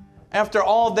say? After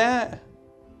all that,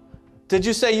 did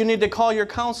you say you need to call your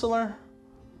counselor?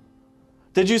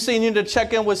 Did you say you need to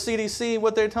check in with CDC,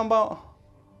 what they're talking about?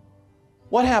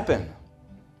 What happened?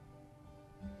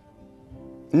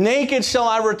 Naked shall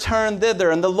I return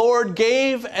thither, and the Lord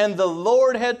gave, and the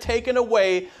Lord had taken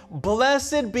away.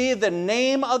 Blessed be the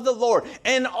name of the Lord.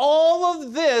 And all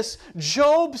of this,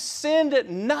 Job sinned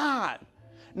not,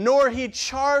 nor he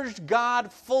charged God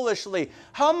foolishly.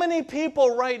 How many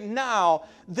people right now,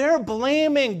 they're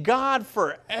blaming God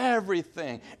for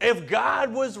everything? If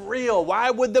God was real, why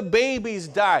would the babies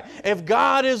die? If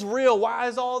God is real, why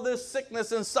is all this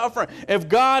sickness and suffering? If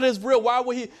God is real, why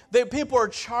would people are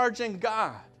charging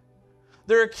God.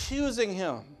 They're accusing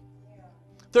him.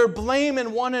 They're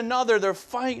blaming one another. They're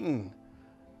fighting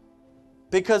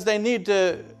because they need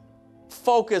to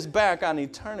focus back on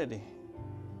eternity.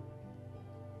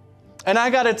 And I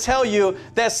got to tell you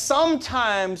that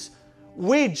sometimes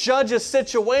we judge a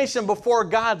situation before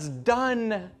God's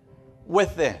done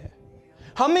with it.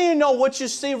 How many of you know what you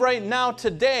see right now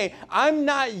today? I'm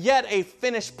not yet a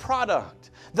finished product.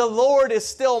 The Lord is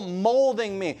still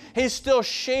molding me. He's still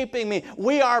shaping me.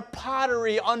 We are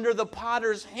pottery under the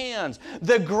potter's hands.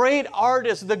 The great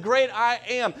artist, the great I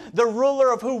am, the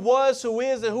ruler of who was, who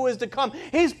is, and who is to come.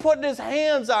 He's putting his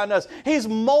hands on us. He's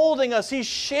molding us. He's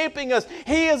shaping us.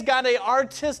 He has got an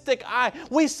artistic eye.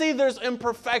 We see there's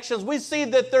imperfections. We see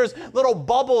that there's little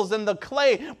bubbles in the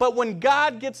clay. But when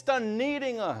God gets done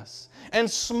kneading us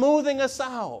and smoothing us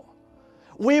out,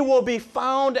 we will be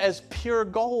found as pure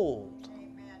gold.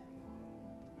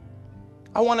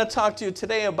 I want to talk to you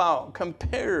today about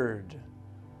compared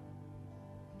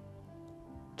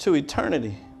to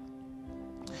eternity.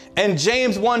 In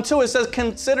James 1:2, it says,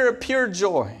 consider it pure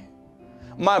joy,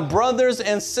 my brothers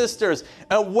and sisters,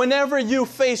 whenever you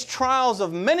face trials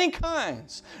of many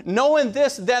kinds, knowing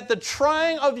this, that the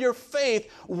trying of your faith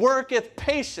worketh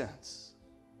patience.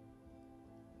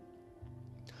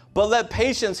 But let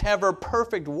patience have her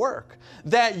perfect work,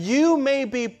 that you may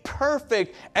be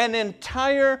perfect and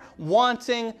entire,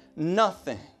 wanting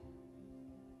nothing.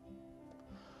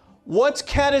 What's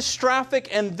catastrophic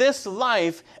in this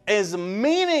life is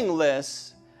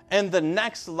meaningless in the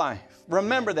next life.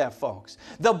 Remember that, folks.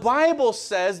 The Bible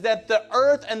says that the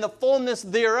earth and the fullness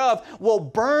thereof will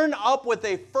burn up with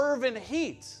a fervent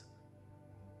heat.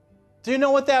 Do you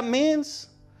know what that means?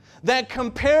 That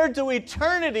compared to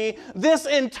eternity, this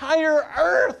entire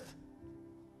earth,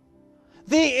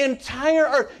 the entire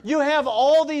earth, you have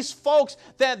all these folks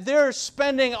that they're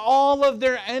spending all of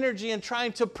their energy in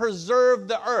trying to preserve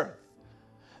the earth.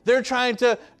 They're trying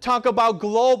to talk about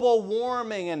global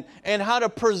warming and how to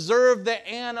preserve the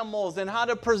animals and how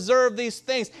to preserve these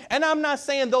things. And I'm not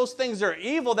saying those things are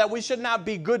evil, that we should not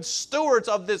be good stewards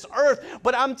of this earth.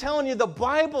 But I'm telling you, the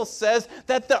Bible says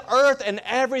that the earth and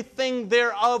everything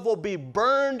thereof will be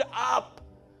burned up.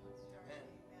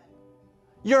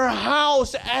 Your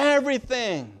house,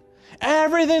 everything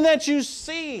that you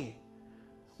see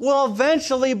will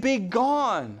eventually be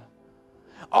gone.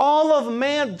 All of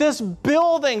man, this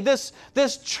building, this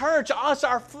church, us,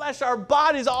 our flesh, our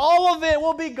bodies, all of it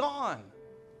will be gone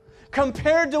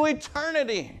compared to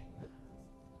eternity.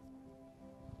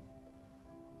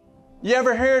 You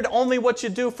ever heard only what you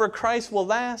do for Christ will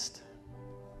last?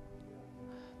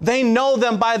 They know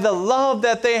them by the love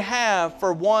that they have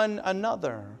for one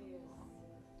another.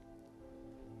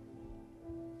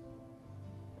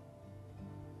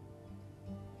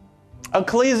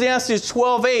 Ecclesiastes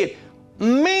 12:8.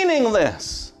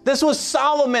 Meaningless. This was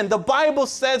Solomon. The Bible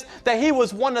says that he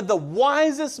was one of the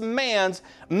wisest men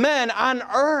on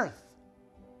earth.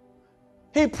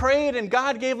 He prayed and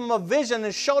God gave him a vision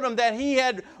and showed him that he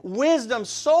had wisdom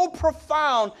so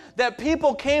profound that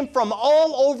people came from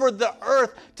all over the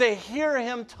earth to hear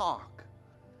him talk.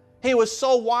 He was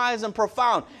so wise and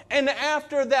profound. And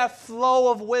after that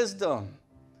flow of wisdom,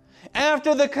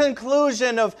 after the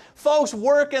conclusion of folks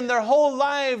working their whole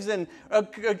lives and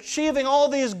achieving all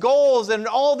these goals and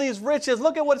all these riches,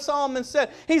 look at what Solomon said.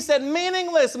 He said,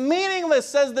 meaningless, meaningless,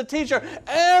 says the teacher.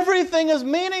 Everything is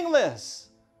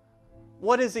meaningless.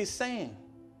 What is he saying?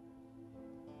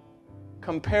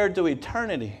 Compared to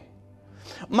eternity.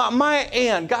 My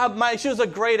aunt, she was a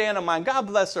great aunt of mine. God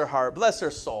bless her heart, bless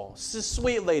her soul. She's a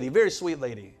sweet lady, very sweet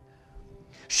lady.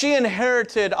 She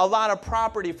inherited a lot of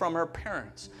property from her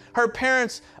parents. Her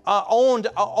parents owned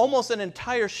almost an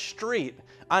entire street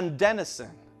on Denison,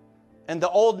 in the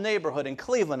old neighborhood in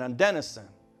Cleveland on Denison,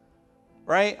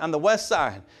 right, on the west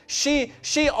side. She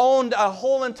owned a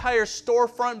whole entire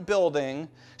storefront building.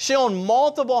 She owned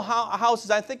multiple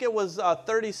houses. I think it was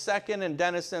 32nd and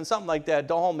Denison, something like that.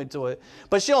 Don't hold me to it.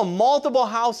 But she owned multiple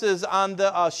houses on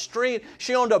the street.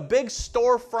 She owned a big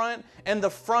storefront in the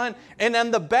front. And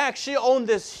in the back, she owned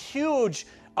this huge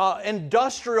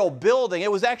industrial building.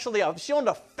 It was actually, she owned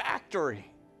a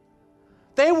factory.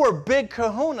 They were big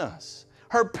kahunas.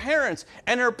 Her parents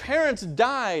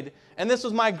died, and this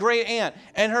was my great aunt,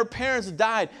 and her parents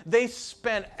died. They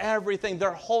spent everything,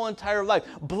 their whole entire life,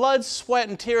 blood, sweat,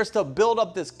 and tears to build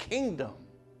up this kingdom.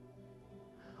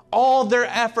 All their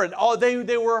effort,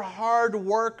 they were hard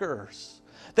workers.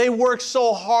 They worked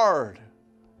so hard.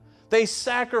 They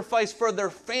sacrificed for their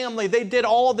family. They did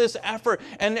all this effort,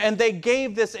 and they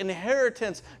gave this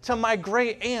inheritance to my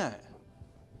great aunt.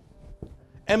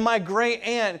 And my great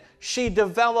aunt, she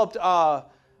developed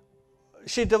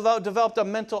she developed a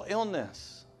mental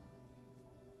illness.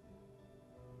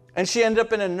 And she ended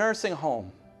up in a nursing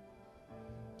home.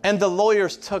 And the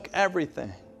lawyers took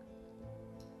everything.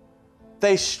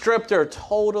 They stripped her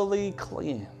totally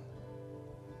clean.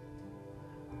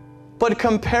 But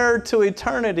compared to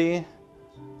eternity,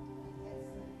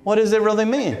 what does it really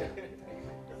mean?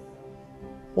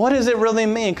 What does it really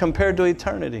mean compared to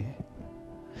eternity?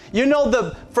 You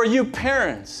know, for you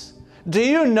parents, do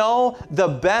you know the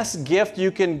best gift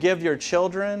you can give your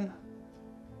children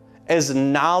is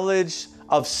knowledge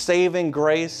of saving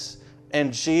grace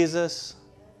in Jesus?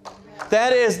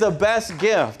 That is the best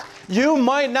gift. You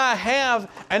might not have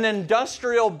an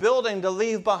industrial building to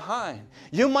leave behind.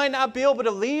 You might not be able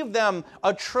to leave them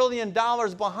 $1 trillion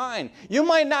behind. You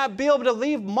might not be able to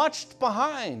leave much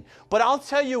behind. But I'll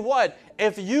tell you what,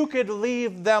 if you could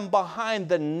leave them behind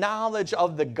the knowledge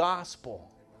of the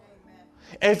gospel,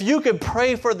 if you could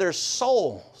pray for their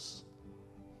souls,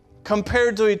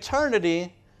 compared to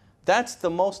eternity, that's the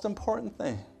most important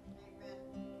thing.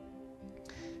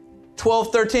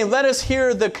 12:13, let us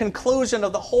hear the conclusion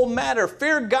of the whole matter.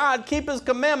 Fear God, keep His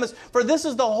commandments, for this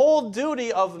is the whole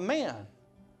duty of man.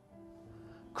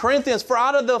 Corinthians, for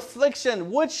out of the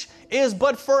affliction, which is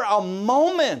but for a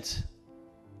moment.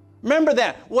 Remember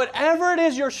that. Whatever it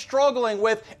is you're struggling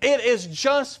with, it is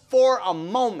just for a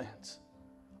moment.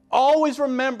 Always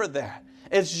remember that.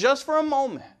 It's just for a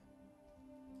moment.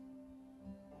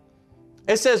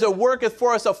 It says, it worketh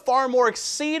for us a far more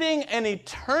exceeding and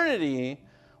eternity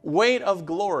weight of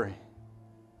glory.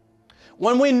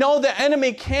 When we know the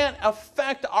enemy can't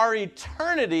affect our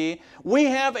eternity, we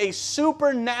have a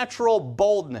supernatural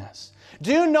boldness.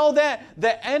 Do you know that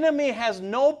the enemy has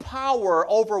no power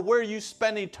over where you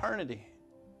spend eternity?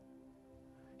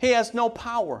 He has no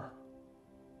power.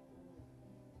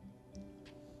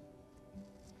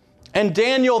 And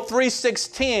Daniel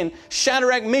 3:16,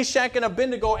 Shadrach, Meshach, and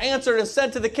Abednego answered and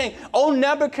said to the king, O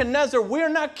Nebuchadnezzar, we are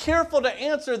not careful to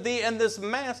answer thee in this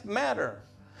matter.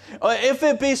 If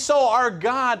it be so, our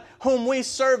God, whom we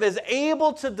serve, is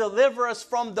able to deliver us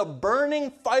from the burning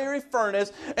fiery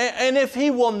furnace, and if He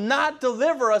will not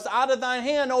deliver us out of thine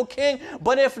hand, O king,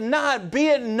 but if not, be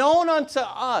it known unto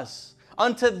us,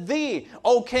 unto thee,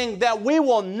 O king, that we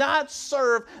will not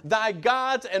serve thy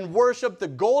gods and worship the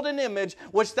golden image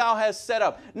which thou hast set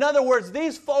up. In other words,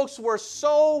 these folks were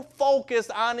so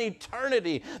focused on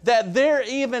eternity that their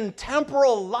even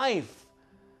temporal life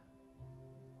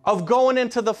of going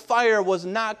into the fire was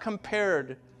not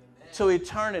compared to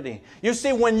eternity. You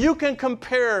see, when you can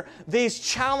compare these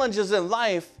challenges in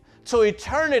life to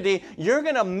eternity, you're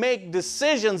going to make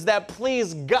decisions that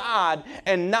please God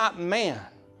and not man.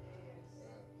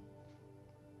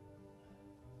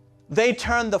 They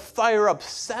turned the fire up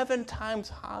 7 times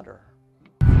hotter.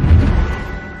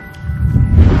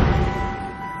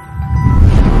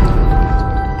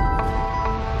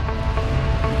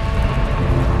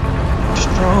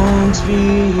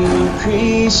 Strongsville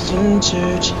Christian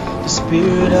Church, the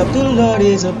Spirit of the Lord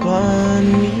is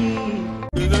upon me.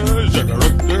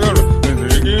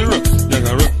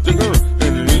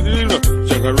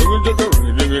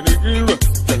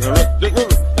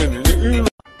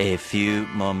 A few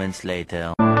moments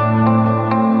later.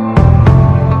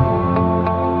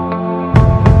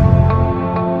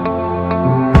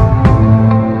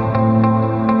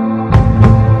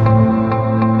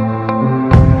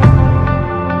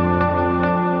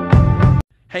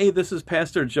 Hey, this is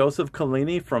Pastor Joseph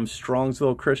Kalini from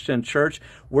Strongsville Christian Church.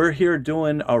 We're here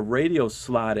doing a radio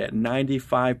slot at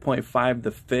 95.5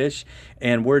 The Fish,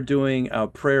 and we're doing a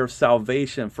prayer of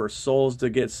salvation for souls to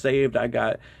get saved. I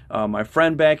got my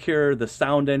friend back here, the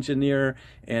sound engineer,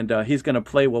 and he's going to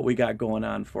play what we got going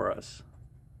on for us.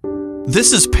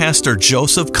 This is Pastor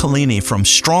Joseph Kalini from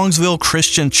Strongsville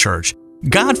Christian Church.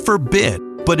 God forbid,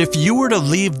 but if you were to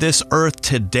leave this earth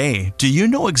today, do you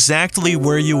know exactly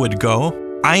where you would go?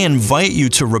 I invite you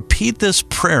to repeat this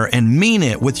prayer and mean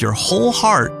it with your whole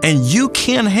heart, and you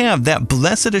can have that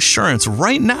blessed assurance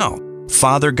right now.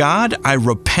 Father God, I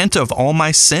repent of all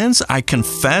my sins. I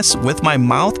confess with my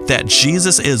mouth that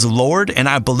Jesus is Lord, and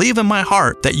I believe in my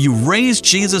heart that you raised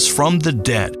Jesus from the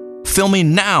dead. Fill me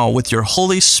now with your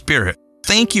Holy Spirit.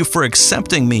 Thank you for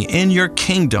accepting me in your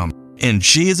kingdom. In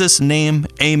Jesus' name,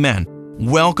 amen.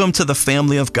 Welcome to the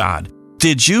family of God.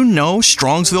 Did you know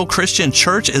Strongsville Christian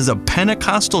Church is a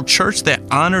Pentecostal church that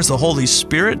honors the Holy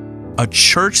Spirit, a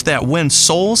church that wins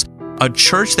souls, a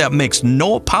church that makes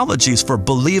no apologies for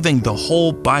believing the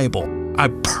whole Bible? I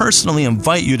personally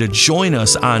invite you to join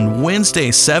us on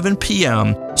Wednesday, 7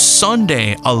 p.m.,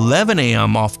 Sunday, 11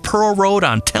 a.m. off Pearl Road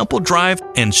on Temple Drive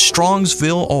in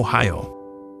Strongsville, Ohio.